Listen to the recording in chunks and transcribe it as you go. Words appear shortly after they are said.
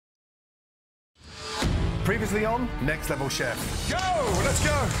Previously on Next Level Chef. Go! Let's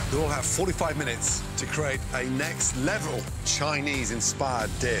go! You'll all have 45 minutes to create a next-level Chinese-inspired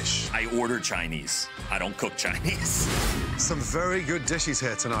dish. I order Chinese. I don't cook Chinese. Some very good dishes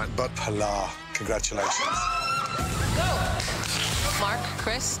here tonight, but Pilar, congratulations. Go! Mark,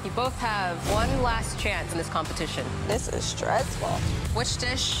 Chris, you both have one last chance in this competition. This is stressful. Which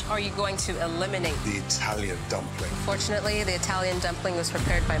dish are you going to eliminate? The Italian dumpling. Fortunately, the Italian dumpling was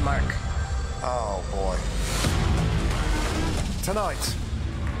prepared by Mark. Oh, boy. Tonight,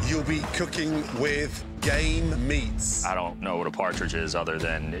 you'll be cooking with game meats. I don't know what a partridge is other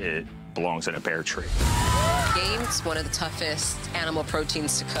than it belongs in a pear tree. Game's one of the toughest animal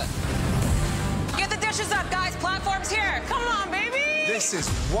proteins to cook. Get the dishes up, guys. Platform's here. Come on, baby. This is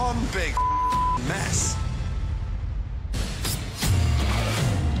one big mess.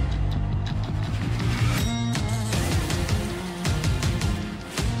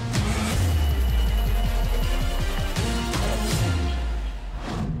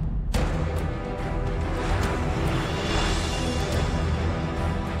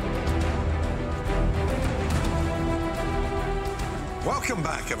 Welcome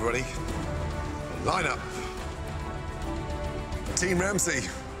back, everybody. Line up. Team Ramsey,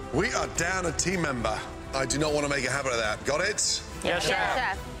 we are down a team member. I do not want to make a habit of that. Got it? Yes,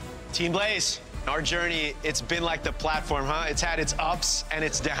 Chef. Team Blaze, our journey, it's been like the platform, huh? It's had its ups and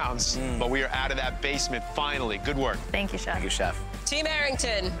its downs, but we are out of that basement finally. Good work. Thank you, Chef. Thank you, Chef. Team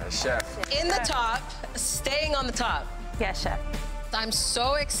Arrington. Yes, Chef. In the top, staying on the top. Yes, Chef. I'm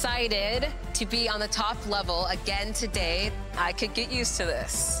so excited to be on the top level again today. I could get used to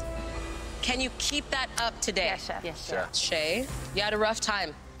this. Can you keep that up today? Yes, Chef. Yes, Chef. Shay, you had a rough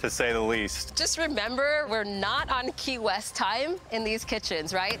time. To say the least. Just remember, we're not on Key West time in these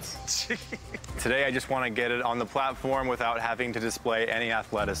kitchens, right? Today, I just want to get it on the platform without having to display any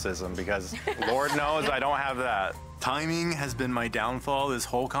athleticism because Lord knows I don't have that. Timing has been my downfall this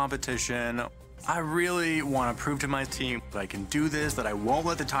whole competition. I really want to prove to my team that I can do this, that I won't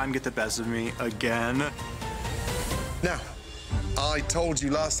let the time get the best of me again. Now, I told you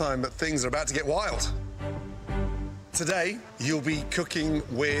last time that things are about to get wild. Today, you'll be cooking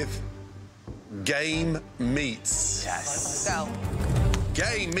with game meats. Yes. Go.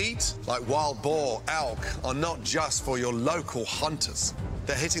 Game meat, like wild boar, elk, are not just for your local hunters.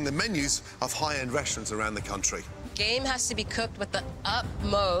 They're hitting the menus of high-end restaurants around the country. Game has to be cooked with the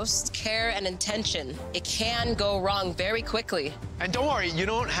utmost care and intention. It can go wrong very quickly. And don't worry, you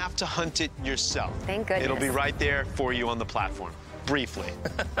don't have to hunt it yourself. Thank goodness. It'll be right there for you on the platform, briefly.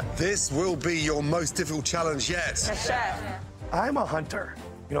 This will be your most difficult challenge yet. Yes, Chef. I'm a hunter.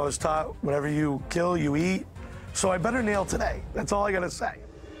 You know, it's taught whatever you kill, you eat. So I better nail today. That's all I gotta say.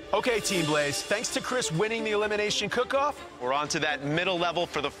 Okay, Team Blaze, thanks to Chris winning the elimination cook-off, we're on to that middle level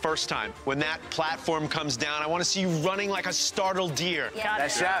for the first time. When that platform comes down, I want to see you running like a startled deer.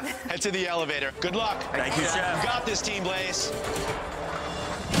 Yes, Chef. Head to the elevator. Good luck. Thank you, Chef. You got this, Team Blaze.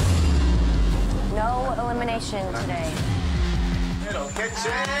 No elimination today. Middle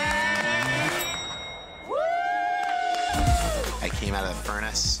kitchen. I came out of the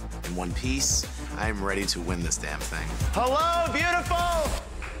furnace in one piece. I'm ready to win this damn thing. Hello, beautiful!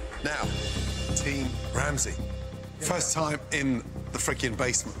 Now, Team Ramsey, first time in the freaking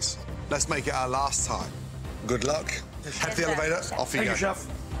basement. Let's make it our last time. Good luck. Head to the elevator, off you go. Thank you, Chef.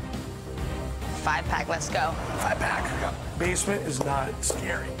 5-pack, let's go. 5-pack. Basement is not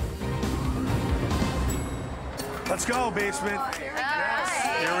scary. Let's go, basement.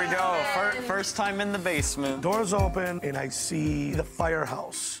 Here we go. First time in the basement. Doors open, and I see the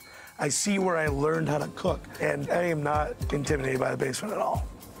firehouse. I see where I learned how to cook, and I am not intimidated by the basement at all.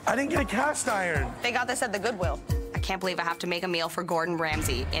 I didn't get a cast iron. They got this at the Goodwill. I can't believe I have to make a meal for Gordon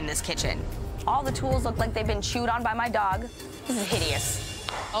Ramsay in this kitchen. All the tools look like they've been chewed on by my dog. This is hideous.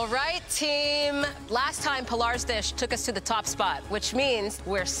 All right, team. Last time, Pilar's dish took us to the top spot, which means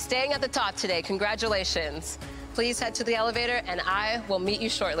we're staying at the top today. Congratulations. Please head to the elevator, and I will meet you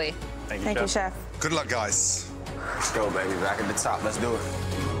shortly. Thank you, Chef. Good luck, guys. Let's go, baby. Back at the top. Let's do it.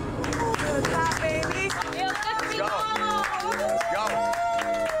 Good job, baby. Let's go. Let's go.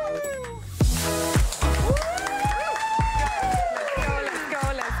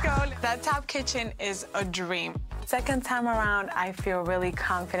 That top kitchen is a dream. Second time around, I feel really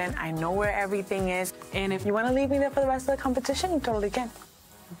confident. I know where everything is. And if you want to leave me there for the rest of the competition, you totally can.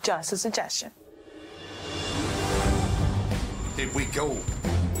 Just a suggestion. Here we go.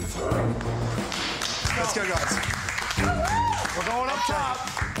 Let's go, guys. We're going up top.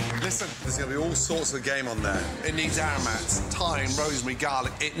 Listen, there's going to be all sorts of game on there. It needs aromats, thyme, rosemary,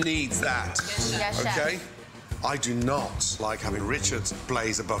 garlic. It needs that. Yes, Chef. Okay? I do not like having Richard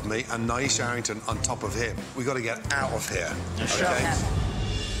Blaze above me and Naisha Arrington on top of him. We've got to get out of here. Okay?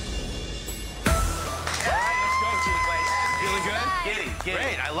 Feeling good?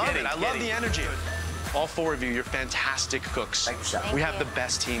 Great, I love it. I love the energy. All four of you, you're fantastic cooks. Thank you, Chef. We have the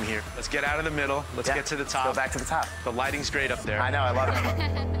best team here. Let's get out of the middle. Let's get to the top. Go back to the top. The lighting's great up there. I know, I love it.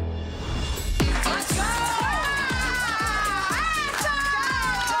 Let's go!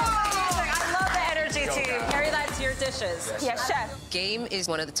 I love the energy, team. Carry that to your dishes. Yes, chef. Game is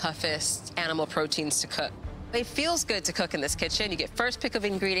one of the toughest animal proteins to cook. It feels good to cook in this kitchen. You get first pick of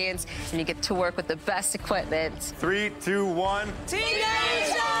ingredients, and you get to work with the best equipment. 3, 2, 1. Team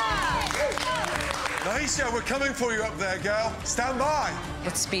Naisha! Naisha, we're coming for you up there, girl. Stand by.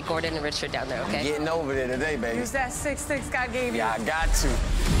 Let's beat Gordon and Richard down there, okay? Getting over there today, baby. Use that 6'6" God gave you. Yeah, I got to.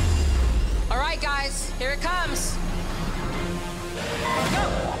 All right, guys, here it comes.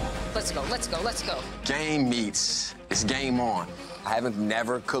 Go. Let's go, let's go, let's go. Game meats, it's game on. I haven't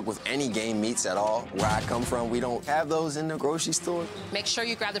never cooked with any game meats at all. Where I come from, we don't have those in the grocery store. Make sure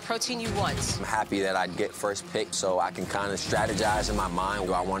you grab the protein you want. I'm happy that I get first pick so I can kind of strategize in my mind.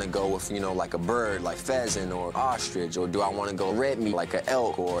 Do I want to go with, you know, like a bird, like pheasant or ostrich, or do I want to go red meat like an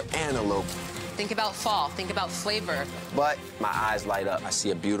elk or antelope? Think about fall, think about flavor. But my eyes light up. I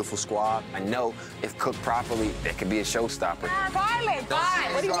see a beautiful squab. I know if cooked properly, it could be a showstopper. Garlic.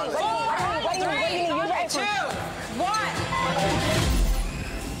 Five. What do you mean? What do you mean? You're right. 2, 1.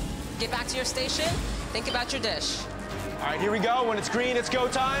 Get back to your station. Think about your dish. All right, here we go. When it's green, it's go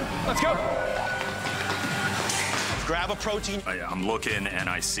time. Let's go. Grab a protein. I'm looking and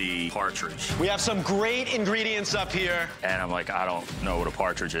I see partridge. We have some great ingredients up here. And I'm like, I don't know what a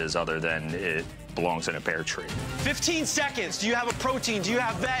partridge is other than it belongs in a pear tree. 15 seconds. Do you have a protein? Do you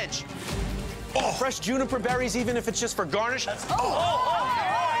have veg? Oh, fresh juniper berries, even if it's just for garnish. Keep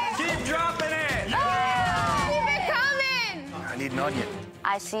dropping it. Keep it coming! I need an onion.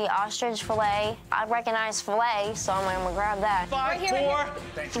 I see ostrich fillet. I recognize fillet, so I'm gonna grab that. 5, 4,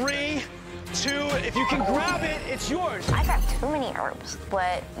 3, 2. If you can grab it, it's yours. I got too many herbs,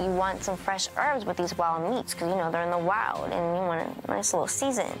 but you want some fresh herbs with these wild meats because, you know, they're in the wild and you want a nice little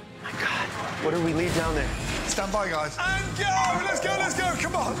season. My God, what do we leave down there? Stand by, guys. And go! Let's go, let's go.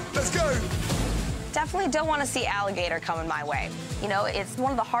 Come on, let's go. Definitely don't want to see alligator coming my way. You know, it's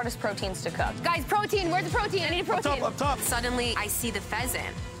one of the hardest proteins to cook. Guys, protein, where's the protein? I need a protein. Up top. Suddenly, I see the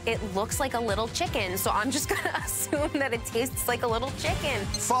pheasant. It looks like a little chicken, so I'm just gonna assume that it tastes like a little chicken.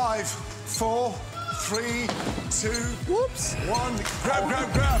 5, 4, 3, 2, whoops, 1.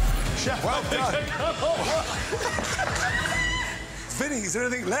 Grab. Chef, well done. Vinny, is there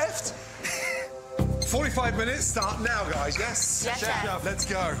anything left? 45 minutes, start now, guys, yes? Yes, Chef. Let's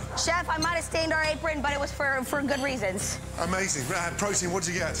go. Chef, I might have stained our apron, but it was for good reasons. Amazing. Protein,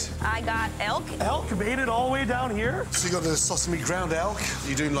 what'd you get? I got elk. Elk made it all the way down here? So you got the sesame ground elk.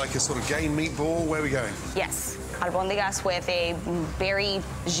 You're doing like a sort of game meatball. Where are we going? Yes. Albondigas with a berry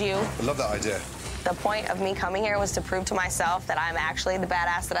jus. I love that idea. The point of me coming here was to prove to myself that I'm actually the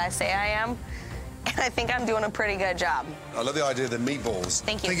badass that I say I am. And I think I'm doing a pretty good job. I love the idea of the meatballs.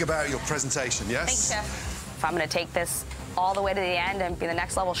 Thank you. Think about your presentation, yes? Thank you, Chef. If I'm gonna take this all the way to the end and be the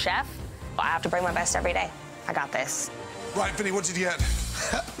next level chef, I have to bring my best every day. I got this. Right, Vinny, what did you get?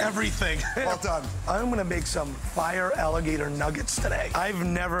 Everything. Well done. I'm gonna make some fire alligator nuggets today. I've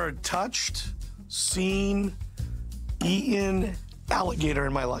never touched, seen, eaten alligator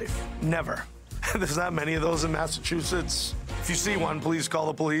in my life. Never. There's not many of those in Massachusetts. If you see one, please call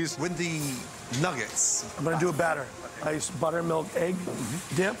the police. With the nuggets. I'm gonna do a batter. Nice buttermilk egg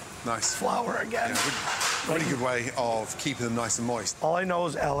dip. Nice. Flour again. Yeah, really good way of keeping them nice and moist. All I know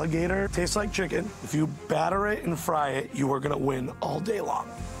is alligator tastes like chicken. If you batter it and fry it, you are gonna win all day long.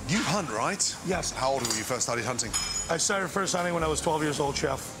 You hunt, right? Yes. How old were you first started hunting? I started first hunting when I was 12 years old,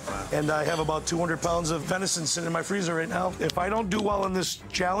 Chef. And I have about 200 pounds of venison sitting in my freezer right now. If I don't do well in this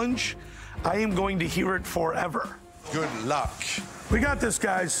challenge, I am going to hear it forever. Good luck. We got this,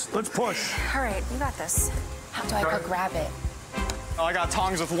 guys. Let's push. All right, you got this. How do I go grab it? Oh, I got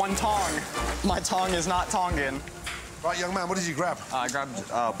tongs with one tong. My tongue is not Tongan. Right, young man, what did you grab? I grabbed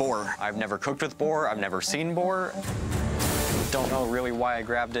boar. I've never cooked with boar. I've never seen boar. Don't know really why I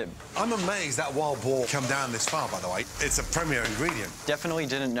grabbed it. I'm amazed that wild boar come down this far, by the way. It's a premier ingredient. Definitely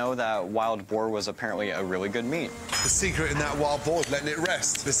didn't know that wild boar was apparently a really good meat. The secret in that wild boar is letting it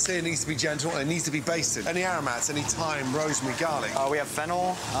rest. The sear needs to be gentle and it needs to be basted. Any aromats, any thyme, rosemary, garlic? We have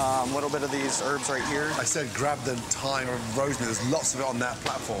fennel, a little bit of these herbs right here. I said grab the thyme and rosemary. There's lots of it on that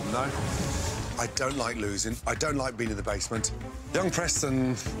platform, no? I don't like losing. I don't like being in the basement. Young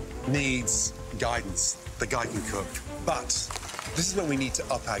Preston needs guidance. The guy can cook. But this is when we need to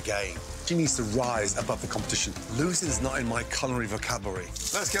up our game. She needs to rise above the competition. Losing's not in my culinary vocabulary.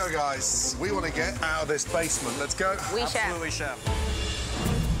 Let's go, guys. We want to get out of this basement. Let's go. We chef. Absolutely, chef.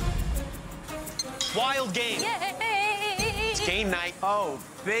 Wild game. Yay! It's game night. Oh,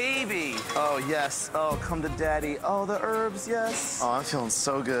 baby. Oh, yes. Oh, come to daddy. Oh, the herbs, yes. Oh, I'm feeling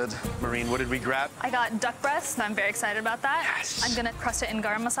so good. Maureen, what did we grab? I got duck breast, and I'm very excited about that. Yes. I'm gonna crust it in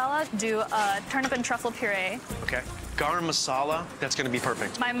garam masala, do a turnip and truffle puree. Okay. Garam masala, that's gonna be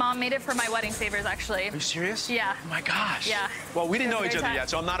perfect. My mom made it for my wedding favors, actually. Are you serious? Yeah. Oh my gosh. Yeah. Well, we didn't know each other Very yet,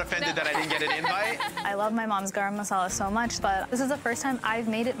 so I'm not offended that I didn't get an invite. I love my mom's garam masala so much, but this is the first time I've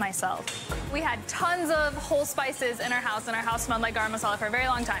made it myself. We had tons of whole spices in our house, and our house smelled like garam masala for a very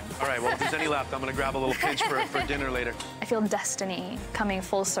long time. All right, well, if there's any left, I'm gonna grab a little pinch for dinner later. I feel destiny coming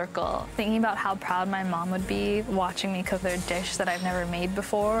full circle. Thinking about how proud my mom would be watching me cook their dish that I've never made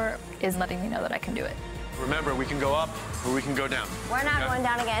before is letting me know that I can do it. Remember, we can go up or we can go down. We're not going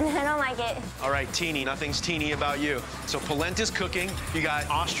down again. I don't like it. All right, teeny, nothing's teeny about you. So polenta's cooking. You got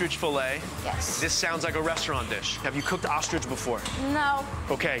ostrich fillet. Yes. This sounds like a restaurant dish. Have you cooked ostrich before? No.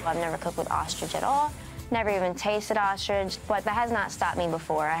 Okay. I've never cooked with ostrich at all. Never even tasted ostrich, but that has not stopped me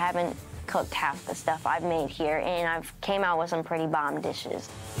before. I haven't cooked half the stuff I've made here, and I've came out with some pretty bomb dishes.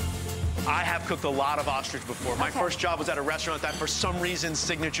 I have cooked a lot of ostrich before. My first job was at a restaurant that for some reason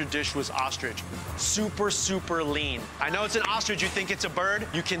signature dish was ostrich. Super, super lean. I know it's an ostrich, you think it's a bird,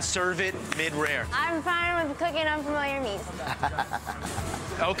 you can serve it mid-rare. I'm fine with cooking unfamiliar meats.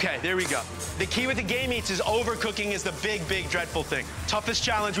 Okay, there we go. The key with the game eats is overcooking is the big, big, dreadful thing. Toughest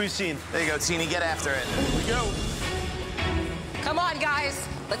challenge we've seen. There you go, Teeny, get after it. Here we go. Come on, guys.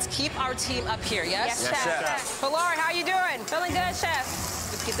 Let's keep our team up here, yes? Yes, chef. Pilar, how you doing? Feeling good, chef.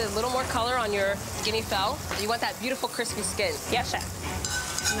 Let's get a little more color on your guinea fowl. You want that beautiful crispy skin. Yes, chef.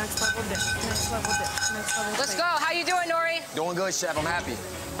 Next level dip. Next level dip. Next level Let's go. How you doing, Nori? Doing good, chef. I'm happy.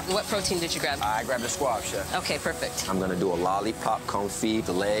 What protein did you grab? I grabbed the squab, chef. Okay, perfect. I'm gonna do a lollipop confit,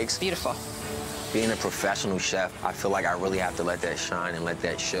 the legs. Beautiful. Being a professional chef, I feel like I really have to let that shine and let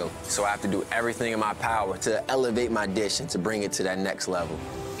that show. So I have to do everything in my power to elevate my dish and to bring it to that next level.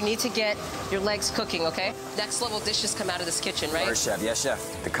 You need to get your legs cooking, okay? Next level dishes come out of this kitchen, right? First, chef. Yes,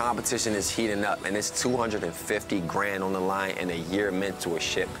 chef. The competition is heating up, and it's 250 grand on the line and a year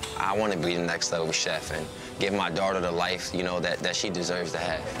mentorship. I want to be the next level chef and give my daughter the life, you know, that she deserves to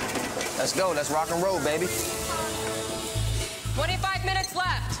have. Let's go. Let's rock and roll, baby. 25 minutes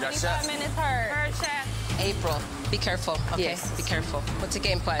left. Yes, 25 chef. minutes hurt, chef. April, be careful, okay? Yes. Be careful. What's the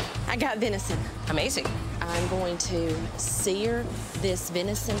game plan? I got venison. Amazing. I'm going to sear this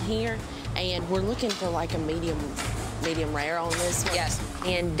venison here, and we're looking for like a medium rare on this one. Yes.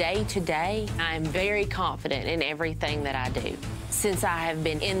 And day to day, I'm very confident in everything that I do. Since I have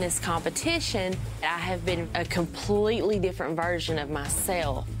been in this competition, I have been a completely different version of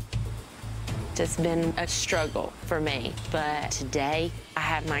myself. It's been a struggle for me, but today I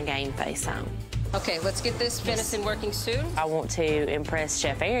have my game face on. Okay, let's get this venison working soon. I want to impress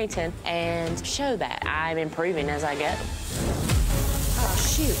Chef Arrington and show that I'm improving as I go. Oh,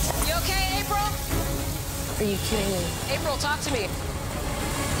 shoot. You okay, April? Are you kidding me? April, talk to me.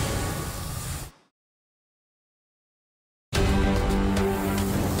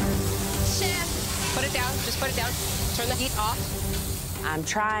 Chef, put it down. Just put it down. Turn the heat off. I'm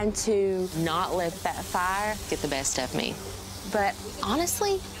trying to not let that fire get the best of me. But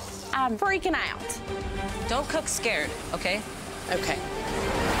honestly, I'm freaking out. Don't cook scared, okay? Okay.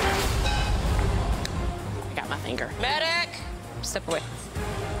 I got my finger. Medic! Step away.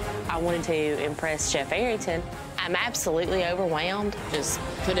 I wanted to impress Chef Arrington. I'm absolutely overwhelmed. Just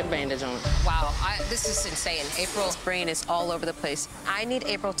put a bandage on. Wow, this is insane. April's brain is all over the place. I need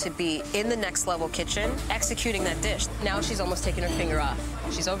April to be in the next level kitchen, executing that dish. Now she's almost taking her finger off.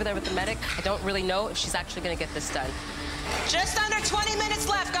 She's over there with the medic. I don't really know if she's actually gonna get this done. Just under 20 minutes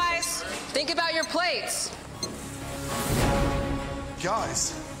left, guys. Think about your plates.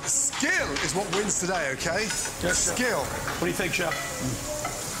 Guys, skill is what wins today, okay? Yes, skill. What do you think, Chef?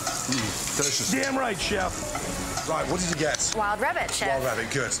 Delicious. Damn right, Chef. Right, what did you get? Wild rabbit, Chef. Wild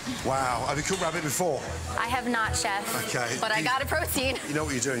rabbit, good. Wow, have you cooked rabbit before? I have not, Chef. Okay. But I got a protein. You know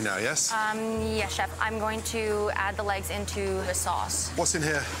what you're doing now, yes? Yes, Chef. I'm going to add the legs into the sauce. What's in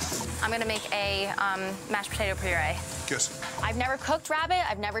here? I'm going to make a mashed potato puree. Good. I've never cooked rabbit.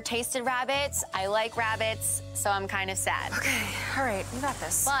 I've never tasted rabbits. I like rabbits, so I'm kind of sad. Okay, all right, you got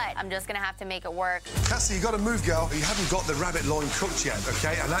this. But I'm just going to have to make it work. Cassie, you got to move, girl. You haven't got the rabbit loin cooked yet,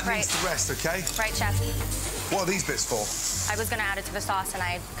 okay? And that Right. needs to rest, okay? Right, Chef. What are these bits for? I was going to add it to the sauce, and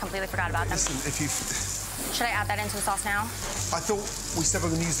I completely forgot about them. Listen, if you... Should I add that into the sauce now? I thought we said we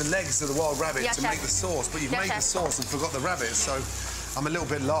were going to use the legs of the wild rabbit Yes, to Chef. make the sauce, but you've Yes, made the Chef. sauce and forgot the rabbit, so I'm a little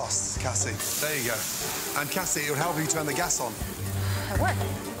bit lost, Cassie. There you go. And Cassie, it would help you turn the gas on. It worked.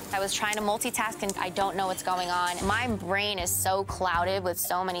 I was trying to multitask and I don't know what's going on. My brain is so clouded with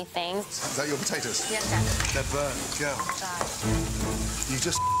so many things. Is that your potatoes? Yes, Chef. They're burned, girl. God. You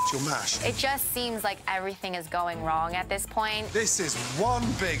just your mash. It just seems like everything is going wrong at this point. This is one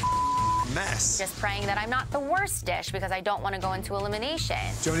big mess. Just praying that I'm not the worst dish because I don't want to go into elimination.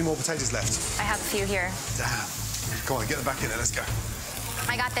 Do you have any more potatoes left? I have a few here. Damn. Come on, get them back in there. Let's go.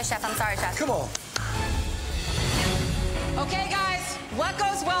 I got this, Chef. I'm sorry, Chef. Come on. Okay, guys, what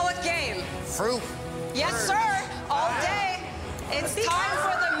goes well with game? Fruit. Yes, sir, all day. It's time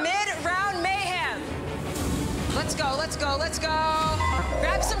for the mid-round mayhem. Let's go, let's go, let's go.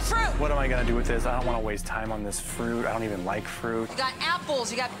 Grab some fruit. What am I gonna do with this? I don't want to waste time on this fruit. I don't even like fruit. You got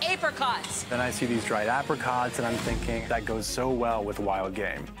apples, you got apricots. Then I see these dried apricots, and I'm thinking that goes so well with wild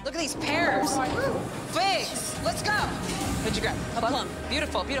game. Look at these pears. Figs. Let's go. What'd you grab? A plum.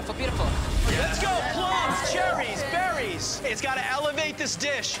 Beautiful, beautiful, beautiful. Let's go, plums, cherries, berries. It's got to elevate this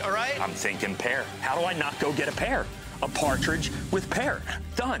dish, all right? I'm thinking pear. How do I not go get a pear? A partridge with pear.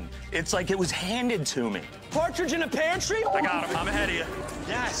 Done. It's like it was handed to me. Partridge in a pear tree? I got him. I'm ahead of you.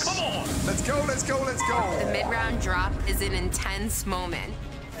 Yes. Come on. Let's go, let's go, let's go. The mid-round drop is an intense moment.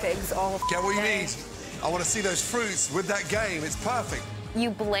 Figs all Get what you need. I want to see those fruits with that game. It's perfect.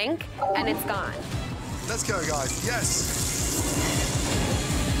 You blink and it's gone. Let's go, guys. Yes.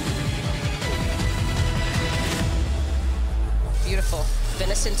 Beautiful.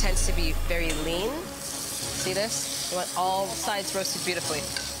 Venison tends to be very lean. See this? You want all sides roasted beautifully.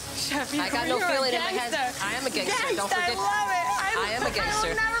 Chef, I got no feeling in my head. I am a gangster. Don't forget. I love it. I am a gangster. I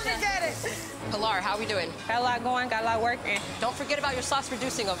will never forget it. Pilar, how are we doing? Got a lot going, got a lot working. Don't forget about your sauce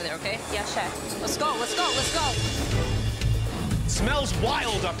reducing over there, okay? Yes, Chef. Let's go, let's go, let's go. Smells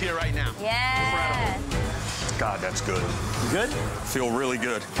wild up here right now. Yeah. God, that's good. You good? Feel really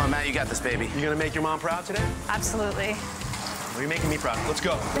good. Come on, Matt, you got this, baby. You gonna make your mom proud today? Absolutely. Well, you're making me proud. Let's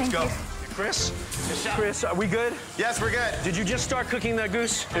go. Thank Let's go. you. Chris? Chris, are we good? Yes, we're good. Did you just start cooking the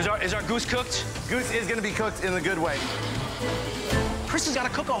goose? Is our goose cooked? Goose is gonna be cooked in the good way. Chris has got to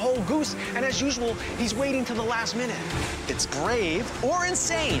cook a whole goose, and as usual, he's waiting till the last minute. It's brave or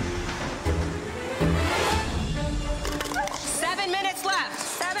insane. 7 minutes left.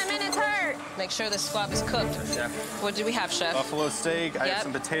 7 minutes hurt. Make sure this squab is cooked. Chef. What do we have, Chef? Buffalo steak. I have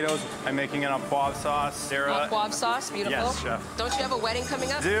some potatoes. I'm making it on poivre sauce. Sarah. Poivre sauce, beautiful. Yes, Chef. Don't you have a wedding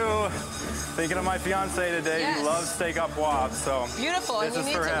coming up? Do. Thinking of my fiance today. Yes. He loves steak au poivre, so. Beautiful, and this you is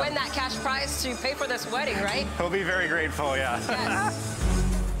need for to him. win that cash prize to pay for this wedding, right? He'll be very grateful, yeah. Yes.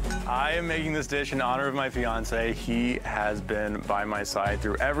 I am making this dish in honor of my fiance. He has been by my side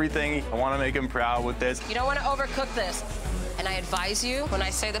through everything. I want to make him proud with this. You don't want to overcook this. And I advise you, when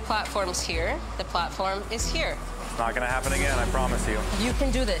I say the platform's here, the platform is here. It's not going to happen again, I promise you. You can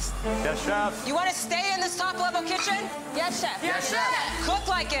do this. Yes, Chef. You want to stay in this top-level kitchen? Yes, Chef. Yes, Chef. Cook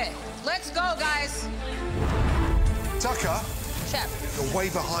like it. Let's go, guys. Tucker, Chef. you're way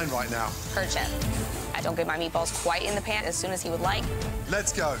behind right now. Heard, Chef. I don't get my meatballs quite in the pan as soon as he would like,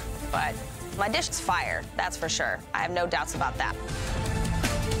 Let's go. but my dish is fire, that's for sure. I have no doubts about that.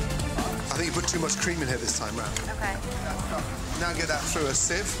 I think you put too much cream in here this time round. Okay. Now get that through a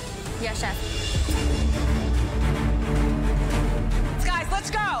sieve. Yes, Chef. Guys, let's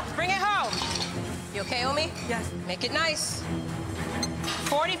go. Bring it home. You okay, Omi? Yes. Make it nice.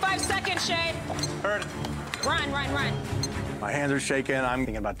 45 seconds, Shay. Heard. Run, run, run. My hands are shaking. I'm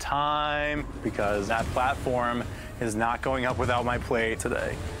thinking about time because that platform is not going up without my plate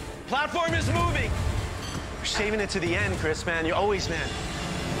today. Platform is moving. You're saving it to the end, Chris, man. You always, man.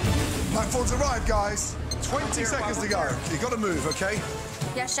 Platform's arrived, guys. 20 seconds to go. You got to move, okay?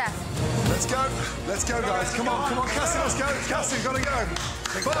 Yes, Chef. Let's go. Let's go, guys. Come on, Cassie, let's go. Cassie, you got to go.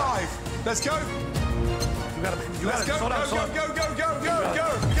 5. Let's go. Let's go.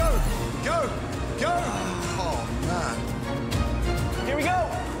 Go. Oh, man. Here we go.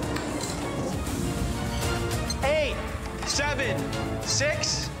 8, 7,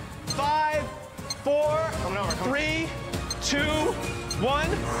 6, 5, 4, 3, 2, 1.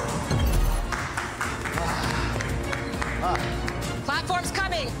 Platform's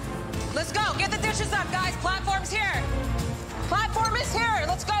coming. Let's go. Get the dishes up, guys. Platform's here. Platform is here.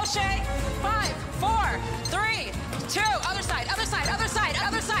 Let's go, Shay. 5, 4, 3, 2. Other side, other side, other side,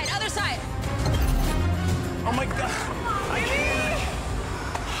 other side, other side. Oh, my God. I can't.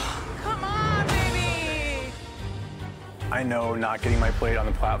 Come on, baby. I know not getting my plate on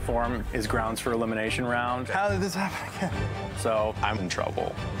the platform is grounds for elimination round. How did this happen again? So I'm in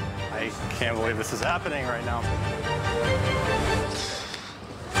trouble. I can't believe this is happening right now.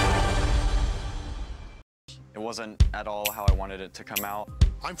 wasn't at all how I wanted it to come out.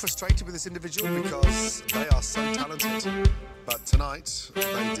 I'm frustrated with this individual because they are so talented. But tonight,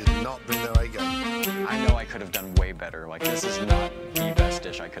 they did not bring their A game. I know I could have done way better. Like, this is not the best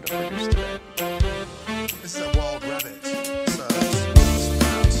dish I could have produced today. This is a wild rabbit. So,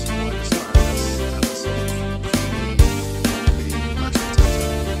 sprouts, white asparagus, and a sort of creamy, mashed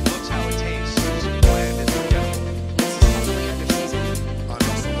potato. Looks how it tastes. It's bland and forgettable. This is heavily underseasoned. I'm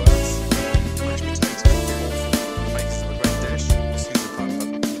lost for words. Mashed potato, awful. Makes a great dish. Excuse the pun,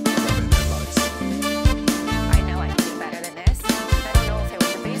 but a rabbit in headlights. I know I can do better than this. I don't know if it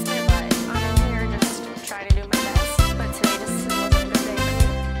was the basement, but I'm in here just trying to do my best. But today just wasn't a good day for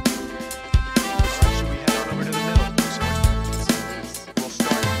me. Should we head on over to the middle? We'll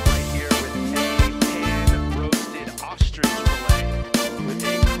start right here with a pan-roasted ostrich fillet with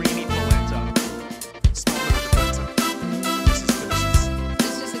a creamy polenta. Small bit of the polenta. This is delicious.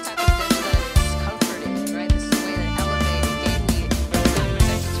 This is the type of dish that is comforting, right? This is a way to elevate game meat. Not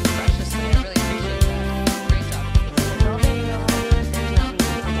presented too preciously. I really appreciate that. Great job. We have here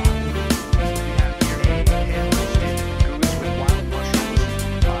a pan-roasted goose with wild mushrooms,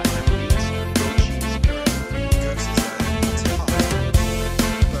 and beets, goat cheese puree. Goose is a tough bird to learn.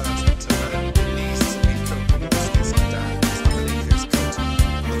 It needs to be cooked with biscuits and down. It's underneath its coat. On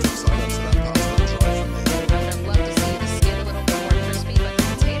the flip side, up, so that part's not dry from me. I would have loved to see the skin a little bit more crispy, but the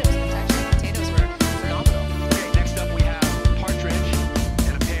potatoes, the texture of the potatoes were phenomenal. Okay, next up we have partridge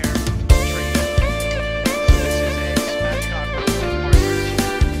and a pear tree. This is a spatchcock roasted partridge.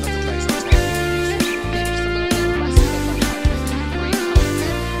 Love the glaze on top. Maybe just a little bit less of a great color. We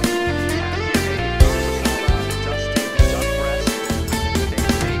have here a dusted duck breast with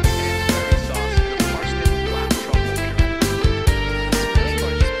a baked and very saucy parsnip black truffle puree. It's really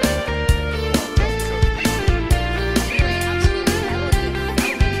gorgeous. Puree, absolutely elegant,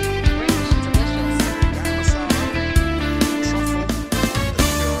 velvety, rich, delicious. Garam masala, truffle, the puree needs to be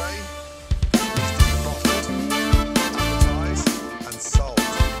bottled, advertised, and sold.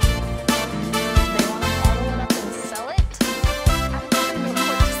 They want to bottle it up and sell it? I don't know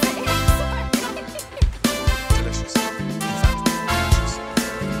what to say. Sorry. Delicious. In fact, delicious. Shall we move to the truffle?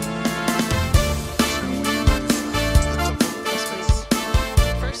 Yes, please.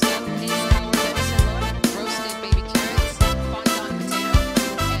 First up is our venison loin, roasted baby carrots, fondant potato,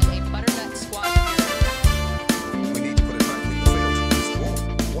 and a butternut squash puree. We need to put it back in the field. It's warm.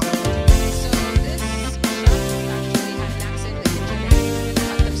 What happened? So this chef actually had an accident in the kitchen. They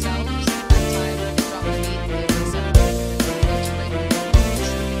cut themselves at the time they dropped the meat. It was integrated.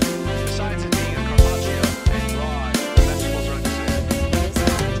 Besides it being a carpaccio and raw, the vegetables are unseasoned.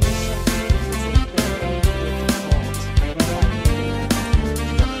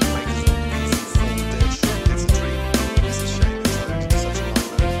 You've got to make this a beautiful dish. It's a treat. It's a shame it's such a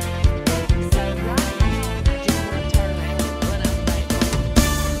nightmare.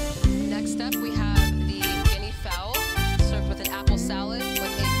 Next up, we have the guinea fowl, served with an apple salad with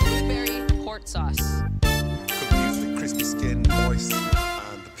a blueberry port sauce. Cooked beautifully, crispy skin, moist, and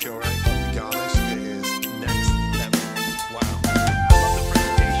the puree, the garnish, it is next level. Wow. I love the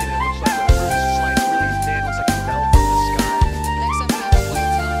presentation. It looks like the fruit is sliced really thin. Looks like it fell from the sky. Next up, we have a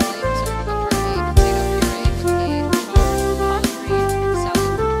whitetail fillet served over a potato puree with a charred palm tree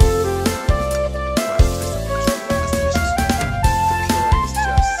salad. Wow, that's delicious. The puree is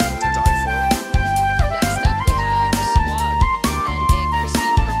just to die for. Next up, we have squab and a crispy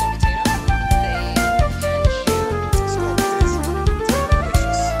purple potato with a pan choux. Squab is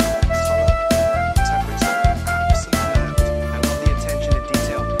delicious. Colour, temperature, absolutely nailed. I love the attention to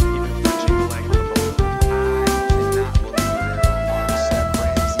detail, even flinching the leg of the bone. I cannot believe our chef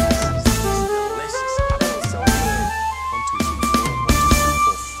Ramsay. This is delicious. I feel so good. 1, 2, 3, 4. 1, 2, 3,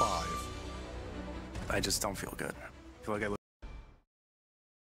 4, 5. I just don't feel good. I feel like I look.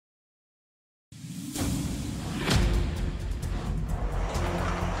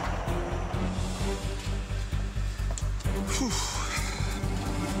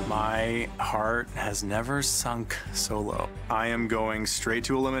 My heart has never sunk so low. I am going straight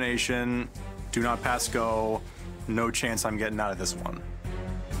to elimination. Do not pass go. No chance I'm getting out of this one.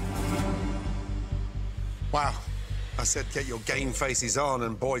 Wow. I said get your game faces on,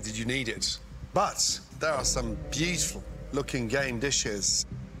 and boy, did you need it. But there are some beautiful looking game dishes.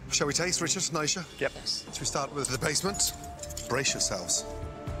 Shall we taste, Richard, Naisha? Yep. Shall we start with the basement? Brace yourselves.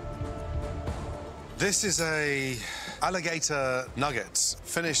 This is a alligator nugget,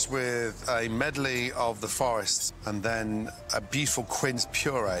 finished with a medley of the forest and then a beautiful quince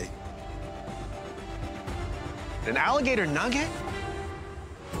puree. An alligator nugget?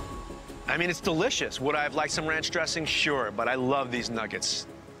 I mean, it's delicious. Would I have liked some ranch dressing? Sure, but I love these nuggets.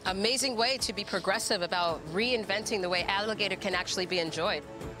 Amazing way to be progressive about reinventing the way alligator can actually be enjoyed.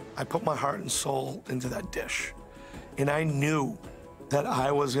 I put my heart and soul into that dish, and I knew that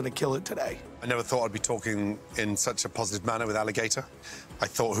I was gonna kill it today. I never thought I'd be talking in such a positive manner with alligator. I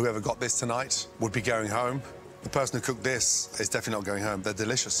thought whoever got this tonight would be going home. The person who cooked this is definitely not going home. They're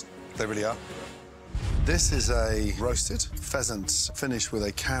delicious. They really are. This is a roasted pheasant finished with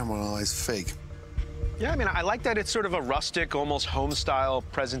a caramelized fig. Yeah, I mean, I like that it's sort of a rustic, almost home-style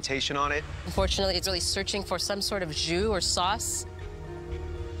presentation on it. Unfortunately, it's really searching for some sort of jus or sauce.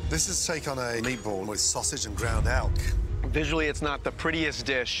 This is take on a meatball with sausage and ground elk. Visually, it's not the prettiest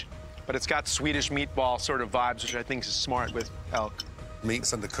dish, but it's got Swedish meatball sort of vibes, which I think is smart with elk.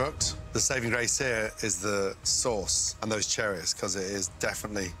 Meat's undercooked. The saving grace here is the sauce and those cherries, because it is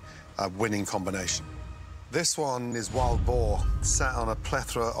definitely a winning combination. This one is wild boar, sat on a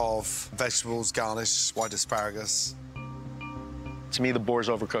plethora of vegetables, garnish, white asparagus. To me, the boar's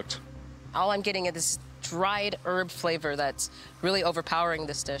overcooked. All I'm getting is this dried herb flavor that's really overpowering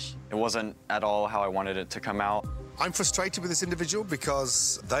this dish. It wasn't at all how I wanted it to come out. I'm frustrated with this individual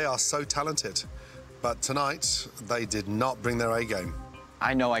because they are so talented, but tonight they did not bring their A game.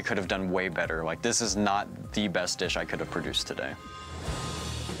 I know I could have done way better. Like, this is not the best dish I could have produced today.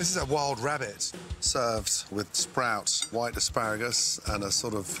 This is a wild rabbit served with sprout, white asparagus, and a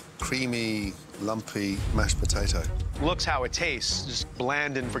sort of creamy, lumpy mashed potato. Looks how it tastes, just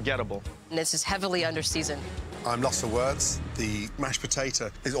bland and forgettable. And this is heavily under-seasoned. I'm lost for words. The mashed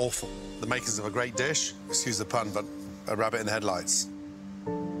potato is awful. The makers of a great dish, excuse the pun, but a rabbit in the headlights.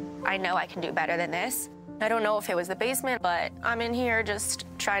 I know I can do better than this. I don't know if it was the basement, but I'm in here just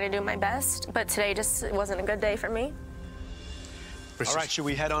trying to do my best. But today just wasn't a good day for me. All right, should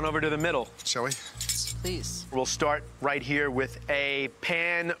we head on over to the middle? Shall we? Please. We'll start right here with a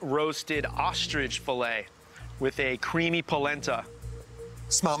pan-roasted ostrich fillet with a creamy polenta.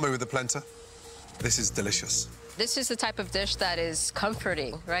 Smart move with the polenta. This is delicious. This is the type of dish that is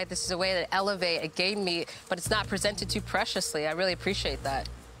comforting, right? This is a way to elevate a game meat, but it's not presented too preciously. I really appreciate that.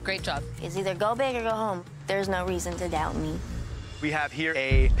 Great job. It's either go big or go home. There's no reason to doubt me. We have here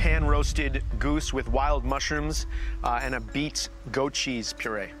a pan-roasted goose with wild mushrooms and a beet goat cheese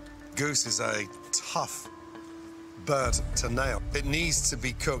puree. Goose is a tough bird to nail. It needs to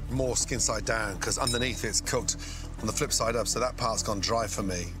be cooked more skin side down because underneath it's cooked on the flip side up, so that part's gone dry for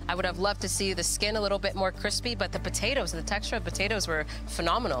me. I would have loved to see the skin a little bit more crispy, but the potatoes, the texture of potatoes were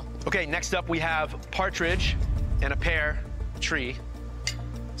phenomenal. Okay, next up we have partridge and a pear tree.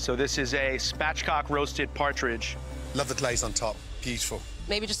 So this is a spatchcock roasted partridge. Love the glaze on top, beautiful.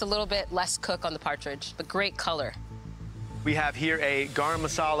 Maybe just a little bit less cook on the partridge, but great color. We have here a garam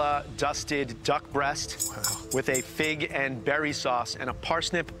masala dusted duck breast with a fig and berry sauce and a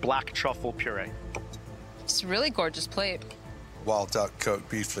parsnip black truffle puree. It's a really gorgeous plate. Wild duck cooked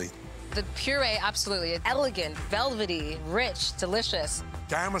beautifully. The puree, absolutely. Elegant, velvety, rich, delicious.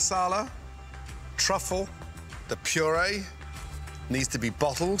 Garam masala, truffle, the puree needs to be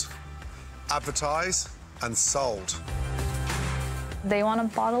bottled, advertised, and sold. They want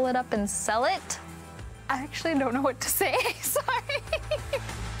to bottle it up and sell it? I actually don't know what to say. Sorry.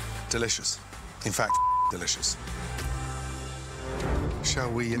 Delicious. In fact, delicious.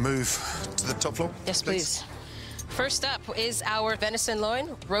 Shall we move to the top floor? Yes, please. First up is our venison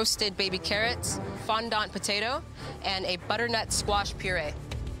loin, roasted baby carrots, fondant potato, and a butternut squash puree.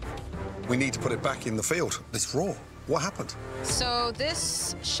 We need to put it back in the field. It's raw. What happened? So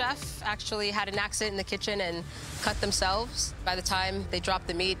this chef actually had an accident in the kitchen and cut themselves. By the time they dropped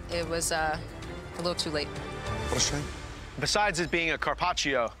the meat, it was a little too late. What a shame. Besides it being a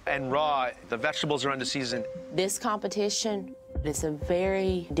carpaccio and raw, the vegetables are under-seasoned. This competition is a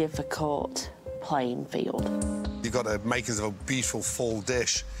very difficult playing field. You've got the makers of a beautiful fall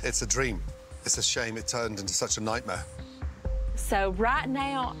dish. It's a dream. It's a shame it turned into such a nightmare. So right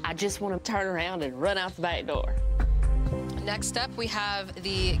now, I just want to turn around and run out the back door. Next up, we have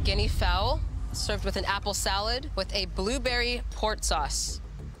the guinea fowl, served with an apple salad with a blueberry port sauce.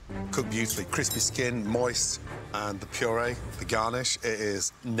 Cooked beautifully, crispy skin, moist, and the puree, the garnish, it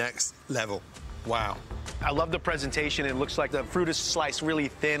is next level. Wow. I love the presentation. It looks like the fruit is sliced really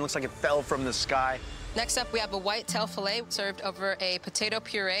thin. Looks like it fell from the sky. Next up, we have a white tail fillet served over a potato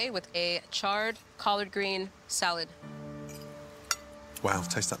puree with a charred collard green salad. Wow,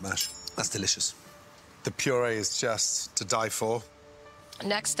 taste that mash. That's delicious. The puree is just to die for.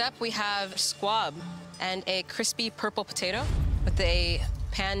 Next up, we have squab and a crispy purple potato with a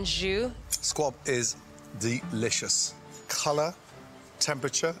pan jus. Squab is delicious. Color,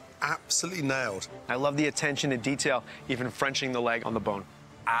 temperature, absolutely nailed. I love the attention to detail, even Frenching the leg on the bone.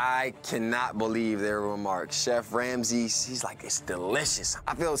 I cannot believe their remarks. Chef Ramsay, he's like, it's delicious.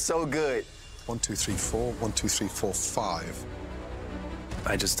 I feel so good. 1, 2, 3, 4. 1, 2, 3, 4, 5.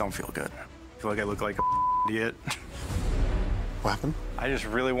 I just don't feel good. I feel like I look like a idiot. What happened? I just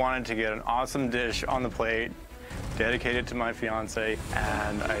really wanted to get an awesome dish on the plate, dedicated to my fiance,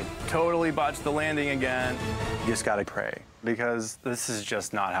 and I totally botched the landing again. You just gotta pray, because this is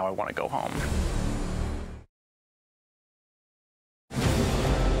just not how I want to go home.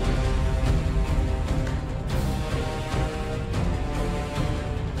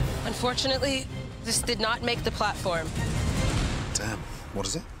 Unfortunately, this did not make the platform. Damn, what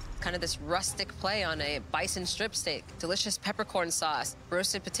is it? Kind of this rustic play on a bison strip steak, delicious peppercorn sauce,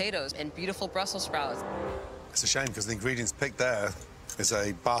 roasted potatoes, and beautiful Brussels sprouts. It's a shame because the ingredients picked there is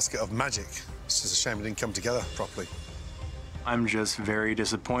a basket of magic. It's just a shame it didn't come together properly. I'm just very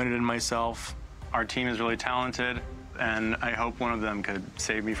disappointed in myself. Our team is really talented, and I hope one of them could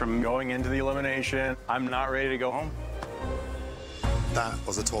save me from going into the elimination. I'm not ready to go home. That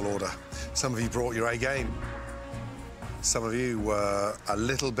was a tall order. Some of you brought your A game. Some of you were a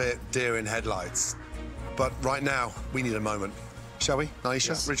little bit deer in headlights. But right now, we need a moment. Shall we, Naisha,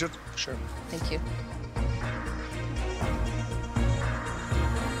 yes. Richard? Sure. Thank you.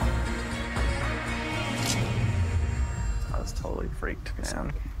 I was totally freaked,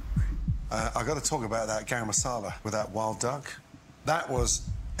 man. I got to talk about that garam masala with that wild duck. That was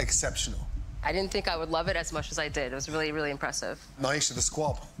exceptional. I didn't think I would love it as much as I did. It was really, really impressive. Naisha, the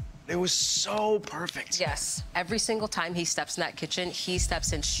squab. It was so perfect. Yes. Every single time he steps in that kitchen, he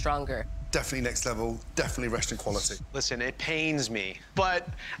steps in stronger. Definitely next level, definitely restaurant quality. Listen, it pains me, but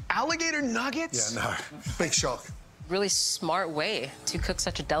alligator nuggets? Yeah, no. Big shock. Really smart way to cook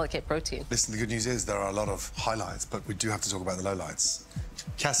such a delicate protein. Listen, the good news is there are a lot of highlights, but we do have to talk about the lowlights.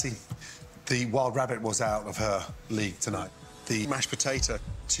 Cassie, the wild rabbit was out of her league tonight. The mashed potato,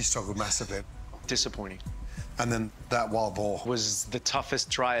 she struggled massively. Disappointing. And then that wild boar was the toughest,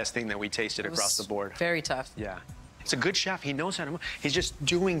 driest thing that we tasted across the board. Very tough. Yeah. It's a good chef. He knows how to move. He's just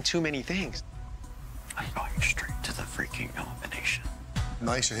doing too many things. I'm going straight to the freaking elimination.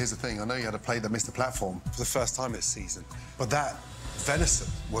 Naisha, here's the thing. I know you had a plate that missed the platform for the first time this season, but that venison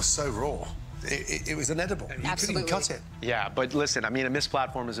was so raw. It was inedible. You couldn't even cut it. Yeah, but listen, I mean, a missed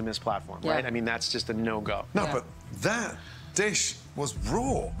platform is a missed platform, right? I mean, that's just a no-go. No, but that dish was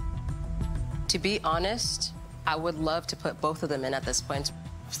raw. To be honest, I would love to put both of them in at this point.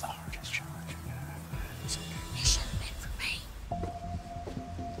 It's the hardest challenge. He should have been for me.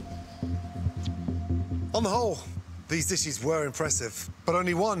 On the whole, these dishes were impressive, but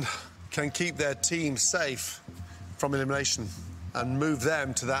only one can keep their team safe from elimination and move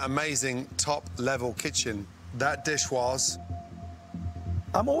them to that amazing top-level kitchen. That dish was...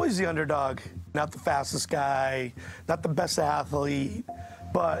 I'm always the underdog. Not the fastest guy, not the best athlete,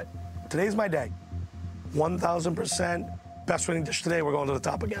 but today's my day. 1,000% best winning dish today. We're going to the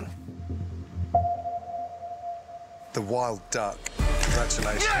top again. The wild duck.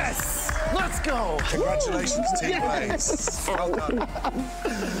 Congratulations. Yes! Let's go! Congratulations, Team Blaze. Well done.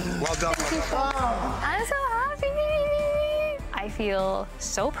 Well done. I'm so happy. I feel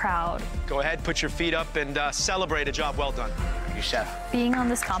so proud. Go ahead, put your feet up and celebrate a job well done. Thank you, chef. Being on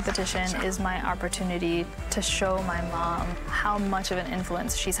this competition is my opportunity to show my mom how much of an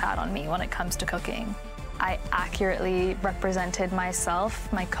influence she's had on me when it comes to cooking. I accurately represented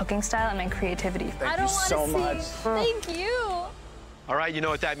myself, my cooking style, and my creativity. Thank you so much. Thank you. All right, you know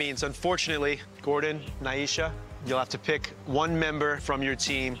what that means. Unfortunately, Gordon, Naisha, you'll have to pick one member from your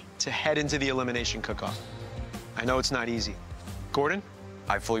team to head into the elimination cook-off. I know it's not easy. Gordon?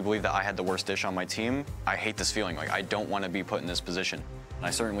 I fully believe that I had the worst dish on my team. I hate this feeling. Like, I don't want to be put in this position.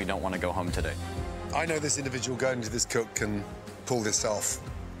 I certainly don't want to go home today. I know this individual going into this cook can pull this off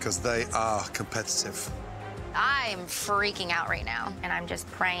because they are competitive. I'm freaking out right now, and I'm just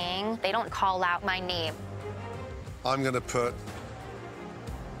praying they don't call out my name. I'm going to put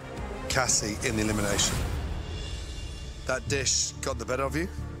Cassie in the elimination. That dish got the better of you.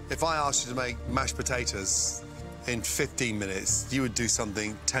 If I asked you to make mashed potatoes in 15 minutes, you would do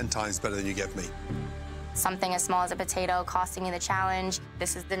something 10 times better than you gave me. Something as small as a potato costing me the challenge.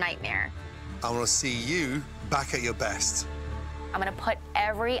 This is the nightmare. I want to see you back at your best. I'm gonna put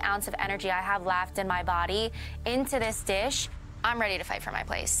every ounce of energy I have left in my body into this dish. I'm ready to fight for my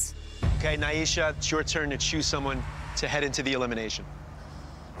place. Okay, Naisha, it's your turn to choose someone to head into the elimination.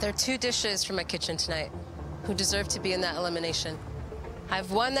 There are two dishes from my kitchen tonight who deserve to be in that elimination. I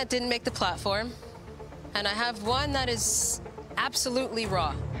have one that didn't make the platform, and I have one that is absolutely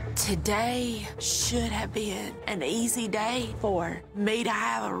raw. Today should have been an easy day for me to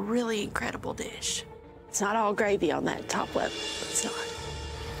have a really incredible dish. It's not all gravy on that top level. It's not.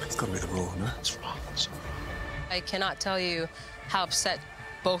 got to be the raw, no? That's wrong. I cannot tell you how upset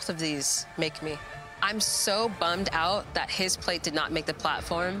both of these make me. I'm so bummed out that his plate did not make the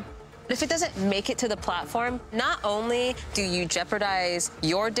platform. If it doesn't make it to the platform, not only do you jeopardize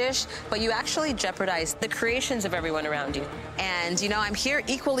your dish, but you actually jeopardize the creations of everyone around you. And, you know, I'm here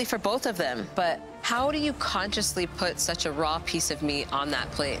equally for both of them, but how do you consciously put such a raw piece of meat on that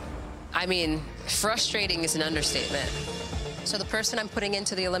plate? I mean, frustrating is an understatement. So the person I'm putting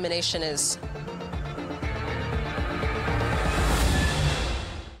into the elimination is...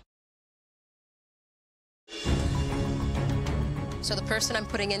 So the person I'm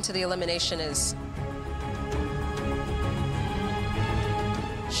putting into the elimination is...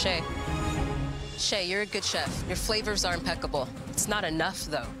 Shay. Shay, you're a good chef. Your flavors are impeccable. It's not enough,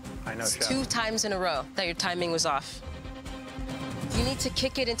 though. I know, it's Chef. 2 times in a row that your timing was off. You need to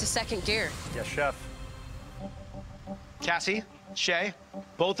kick it into second gear. Yes, Chef. Cassie, Shay,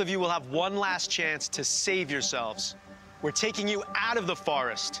 both of you will have one last chance to save yourselves. We're taking you out of the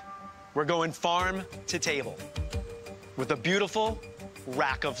forest. We're going farm to table with a beautiful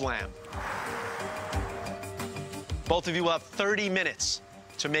rack of lamb. Both of you will have 30 minutes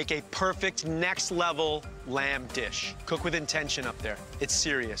to make a perfect next level lamb dish. Cook with intention up there. It's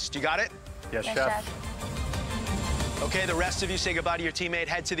serious. You got it? Yes, Chef. Okay, the rest of you say goodbye to your teammate.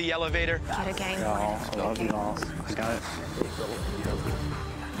 Head to the elevator. I love you all. I got it.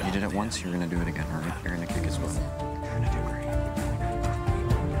 You did it once, you're gonna do it again, all right? You're gonna kick as well. You're gonna do great.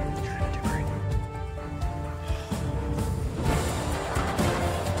 You're gonna do great.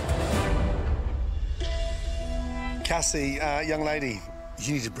 Cassie, young lady,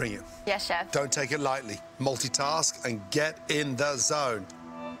 you need to bring it. Yes, Chef. Don't take it lightly. Multitask and get in the zone.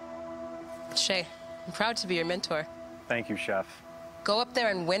 Shay, I'm proud to be your mentor. Thank you, Chef. Go up there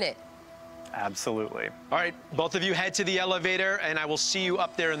and win it. Absolutely. All right, both of you head to the elevator, and I will see you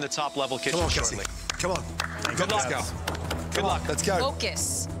up there in the top level kitchen Come on, shortly. Cassie. Come on. Good luck. Let's go. Good luck. Let's go.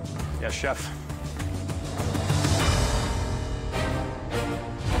 Focus. Yes, Chef.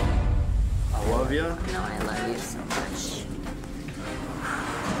 I love you. No, I love you so much.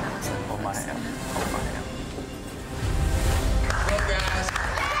 Oh, my hand. Oh, my hand.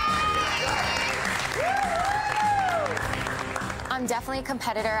 I'm definitely a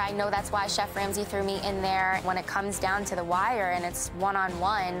competitor. I know that's why Chef Ramsay threw me in there. When it comes down to the wire and it's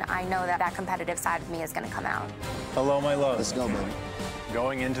one-on-one, I know that that competitive side of me is going to come out. Hello, my love. Let's go, baby.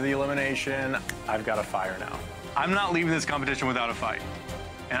 Going into the elimination, I've got a fire now. I'm not leaving this competition without a fight.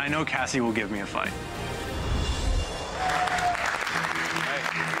 And I know Cassie will give me a fight.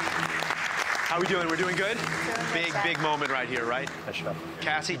 How we doing? We're doing good? Big moment right here, right? Yes, Chef.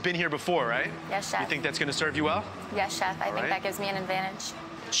 Cassie, been here before, right? Yes, Chef. You think that's gonna serve you well? Yes, Chef. I think right. that gives me an advantage.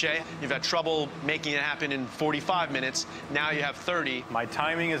 Shay, you've had trouble making it happen in 45 minutes. Now you have 30. My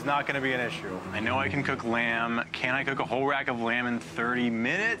timing is not going to be an issue. I know I can cook lamb. Can I cook a whole rack of lamb in 30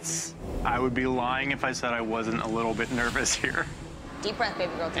 minutes? I would be lying if I said I wasn't a little bit nervous here. Deep breath,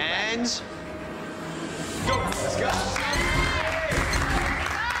 baby girl. Deep breath. And go. Let's go.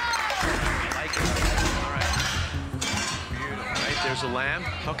 I like it. All right. All right, there's a lamb.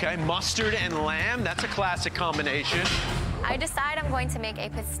 Okay, mustard and lamb. That's a classic combination. I decide I'm going to make a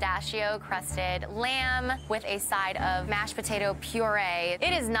pistachio-crusted lamb with a side of mashed potato puree.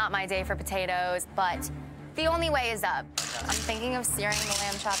 It is not my day for potatoes, but the only way is up. I'm thinking of searing the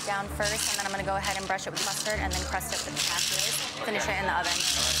lamb chop down first, and then I'm gonna go ahead and brush it with mustard and then crust it with pistachios. Finish it in the oven.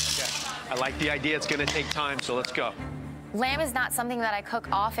 I like the idea. It's gonna take time, so let's go. Lamb is not something that I cook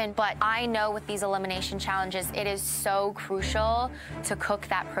often, but I know with these elimination challenges, it is so crucial to cook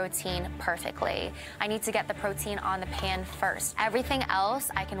that protein perfectly. I need to get the protein on the pan first. Everything else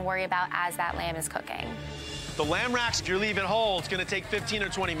I can worry about as that lamb is cooking. The lamb racks, if you're leaving whole, it's gonna take 15 or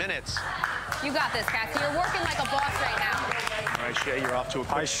 20 minutes. You got this, Cassie. You're working like a boss right now. All right, Shay, you're off to a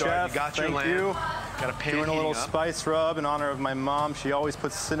quick Hi, start. Chef. You got your Thank lamb. you. Got a pan Doing a little heating up. spice rub in honor of my mom. She always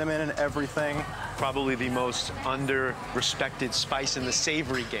puts cinnamon in everything. Probably the most under-respected spice in the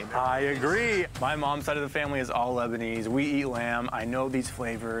savory game. I agree. My mom's side of the family is all Lebanese. We eat lamb. I know these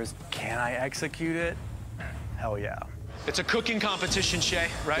flavors. Can I execute it? Hell yeah. It's a cooking competition, Shay,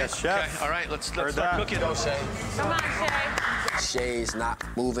 right? Yes, Chef. Okay. All right, let's Heard start that. cooking. Go, Shay. Come on, Shay. Shay's not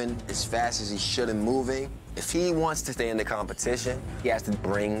moving as fast as he should have moving. If he wants to stay in the competition, he has to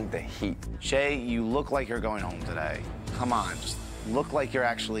bring the heat. Shay, you look like you're going home today. Come on, just look like you're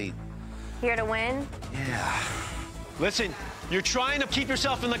actually... Here to win? Yeah. Listen, you're trying to keep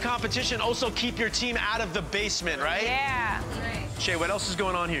yourself in the competition, also keep your team out of the basement, right? Yeah. Shay, what else is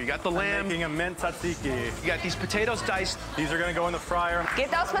going on here? You got the lamb. Making a mint tzatziki. You got these potatoes diced. These are gonna go in the fryer. Get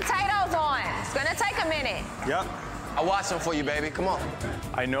those potatoes on. It's gonna take a minute. Yep. I'll watch them for you, baby. Come on.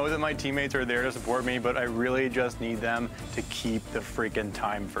 I know that my teammates are there to support me, but I really just need them to keep the freaking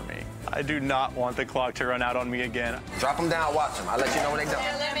time for me. I do not want the clock to run out on me again. Drop them down, watch them. I'll let you know when they're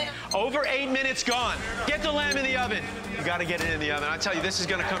done. Over 8 minutes gone. Get the lamb in the oven. You gotta get it in the oven. I tell you, this is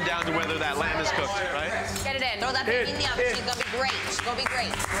gonna come down to whether that lamb is cooked, right? Get it in. Throw that thing in the oven. She's gonna be great. She's gonna be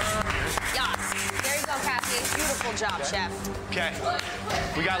great. Yes. There you go, Cassie. Beautiful job, chef. Okay.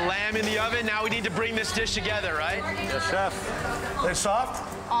 We got lamb in the oven. Now we need to bring this dish together, right? Yes, chef. They're soft?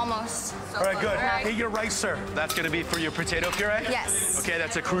 Almost. All right, good. Eat your rice, sir. That's gonna be for your potato puree? Yes. Okay,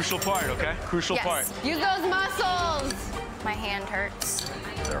 that's a crucial part, okay? Crucial part. Use those muscles. My hand hurts.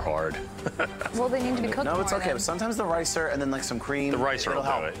 They're hard. Well, they need to be cooked No, it's more okay. then. But sometimes the ricer and then like some cream. The ricer will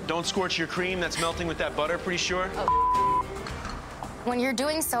help. do it. Don't scorch your cream. That's melting with that butter, pretty sure. When you're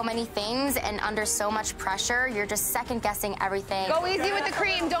doing so many things and under so much pressure, you're just second-guessing everything. Go easy with the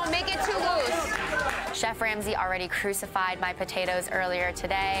cream. Don't make it too loose. Chef Ramsay already crucified my potatoes earlier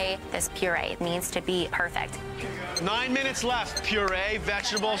today. This puree needs to be perfect. 9 minutes left. Puree,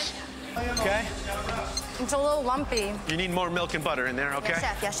 vegetables. Okay. It's a little lumpy. You need more milk and butter in there, okay? Yes,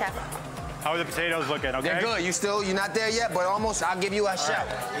 chef. Yes, chef. How are the potatoes looking, okay? They're good. You're not there yet, but almost. I'll give you a shot.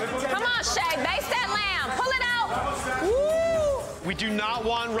 Come on, Shay. Baste that lamb. Pull it out. Woo! We do not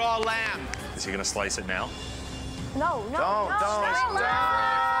want raw lamb. Is he gonna slice it now? No, no, Don't.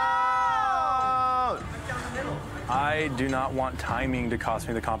 I do not want timing to cost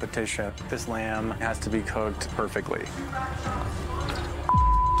me the competition. This lamb has to be cooked perfectly.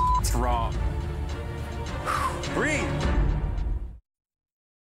 It's raw. Breathe.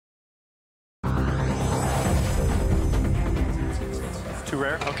 Too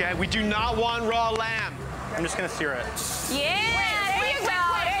rare? Okay, we do not want raw lamb. I'm just gonna sear it. Yeah, there you go.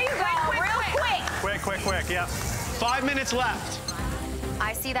 There you go. Real quick. Quick, yeah. 5 minutes left.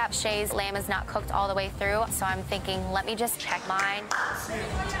 I see that Shay's lamb is not cooked all the way through, so I'm thinking, let me just check mine.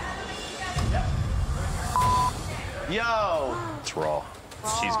 Yo. It's raw.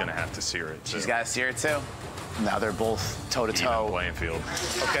 She's gonna have to sear it. She's got to sear it too. Now they're both toe to toe. Playing field.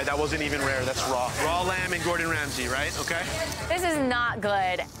 Okay, that wasn't even rare. That's raw. Raw lamb and Gordon Ramsay, right? Okay. This is not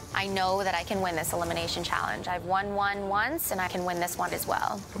good. I know that I can win this elimination challenge. I've won one once, and I can win this one as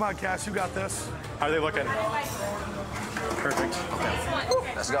well. Come on, Cass, you got this. How are they looking? Perfect.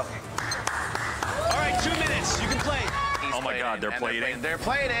 Let's go. All right, 2 minutes. You can play. Oh my God, they're plating. They're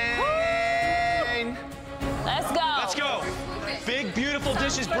plating. Let's go. Let's go. Big, beautiful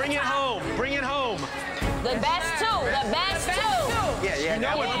dishes. Bring it home. Bring it home. The best two. The best two. Yeah.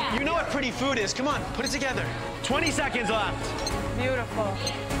 You know what pretty food is. Come on, put it together. 20 seconds left. Beautiful.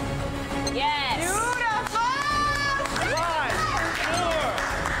 Yes. Beautiful. 5,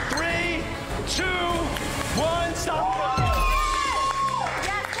 4, 3, 2, 1. Stop.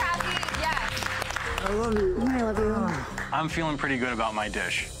 Yes, Cassie, yes. I love you. I'm feeling pretty good about my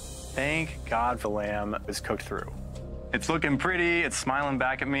dish. Thank God the lamb is cooked through. It's looking pretty, it's smiling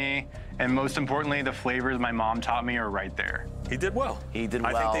back at me, and most importantly, the flavors my mom taught me are right there. He did well. He did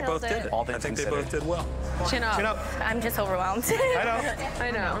well. I think they both did. All things I think they considered. both did well. Chin up. Chin up. I'm just overwhelmed.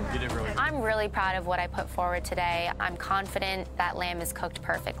 I know. You did really well. I'm really proud of what I put forward today. I'm confident that lamb is cooked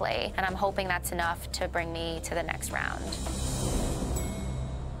perfectly, and I'm hoping that's enough to bring me to the next round.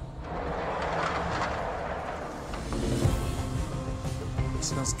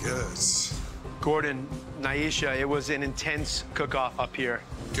 Smells good. Gordon, Naisha, it was an intense cook-off up here.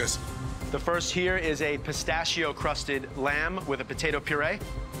 Good. The first here is a pistachio-crusted lamb with a potato puree.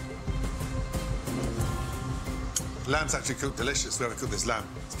 Lamb's actually cooked delicious. Whoever cooked this lamb,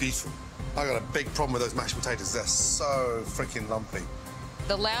 it's beautiful. I got a big problem with those mashed potatoes. They're so freaking lumpy.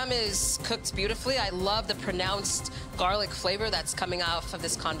 The lamb is cooked beautifully. I love the pronounced garlic flavor that's coming off of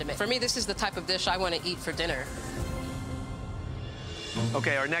this condiment. For me, this is the type of dish I want to eat for dinner.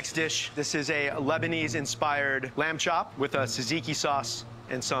 Okay, our next dish, this is a Lebanese-inspired lamb chop with a tzatziki sauce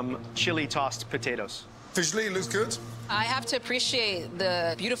and some chili tossed potatoes. Visually, it looks good. I have to appreciate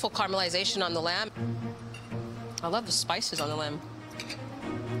the beautiful caramelization on the lamb. I love the spices on the lamb.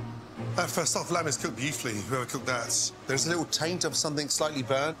 First off, lamb is cooked beautifully, whoever cooked that. There's a little taint of something slightly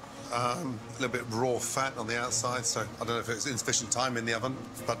burnt, a little bit raw fat on the outside, so I don't know if it's insufficient time in the oven,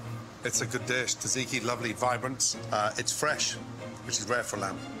 but it's a good dish. Tzatziki, lovely, vibrant. It's fresh, which is rare for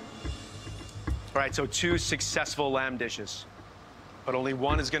lamb. All right, so 2 successful lamb dishes, but only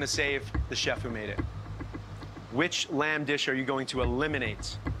one is gonna save the chef who made it. Which lamb dish are you going to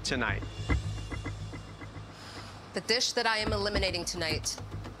eliminate tonight? The dish that I am eliminating tonight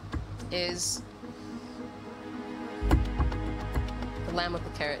is the lamb with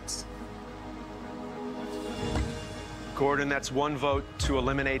the carrots. Gordon, that's 1 vote to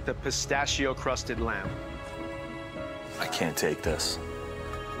eliminate the pistachio-crusted lamb. I can't take this.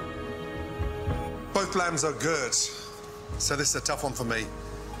 Both lambs are good, so this is a tough one for me.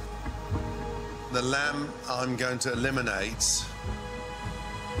 The lamb I'm going to eliminate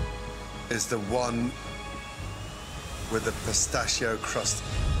is the one with the pistachio crust.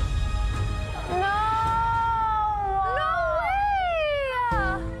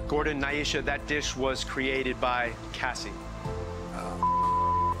 Gordon, Naisha, that dish was created by Cassie.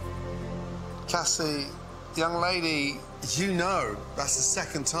 Cassie, young lady, you know that's the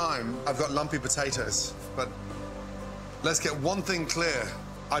second time I've got lumpy potatoes. But let's get one thing clear.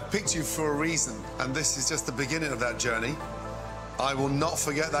 I picked you for a reason, and this is just the beginning of that journey. I will not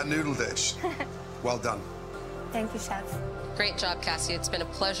forget that noodle dish. Well done. Thank you, Chef. Great job, Cassie. It's been a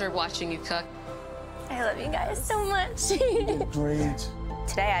pleasure watching you cook. I love you guys so much. Great.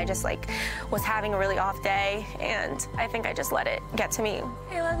 Today I just was having a really off day, and I think I just let it get to me.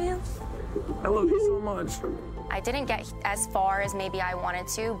 I love you. I love you so much. I didn't get as far as maybe I wanted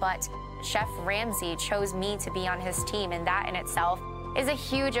to, but Chef Ramsay chose me to be on his team, and that in itself is a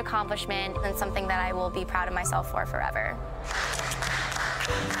huge accomplishment and something that I will be proud of myself for forever.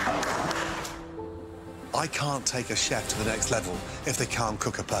 I can't take a chef to the next level if they can't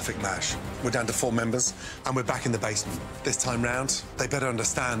cook a perfect mash. We're down to 4 members, and we're back in the basement. This time round, they better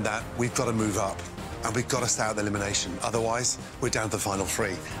understand that we've got to move up, and we've got to stay out of the elimination. Otherwise, we're down to the final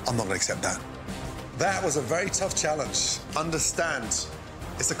 3. I'm not going to accept that. That was a very tough challenge. Understand,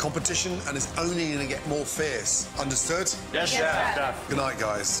 it's a competition, and it's only going to get more fierce. Understood? Yes, Chef. Good night,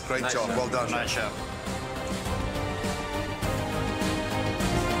 guys. Great job. Well done. Good night, Chef.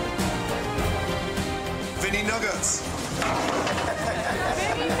 Vinny Nuggets.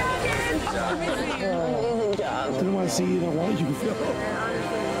 Amazing job. Didn't want to see you. I want you to go.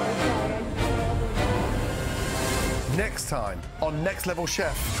 Next time on Next Level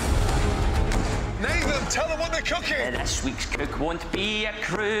Chef. Nathan, tell them what they're cooking. This week's cook won't be a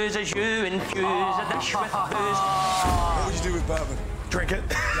cruise as you infuse a dish with booze. What would you do with bourbon? Drink it.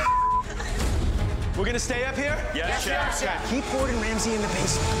 We're gonna stay up here? Yes, Chef. Keep Gordon Ramsay in the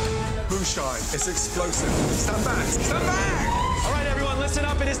basement. Moonshine. It's explosive. Stand back. Stand back. All right, everyone, listen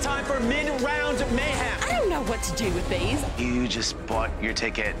up. It is time for mid-round mayhem. I don't know what to do with these. You just bought your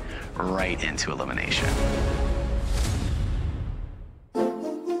ticket right into elimination.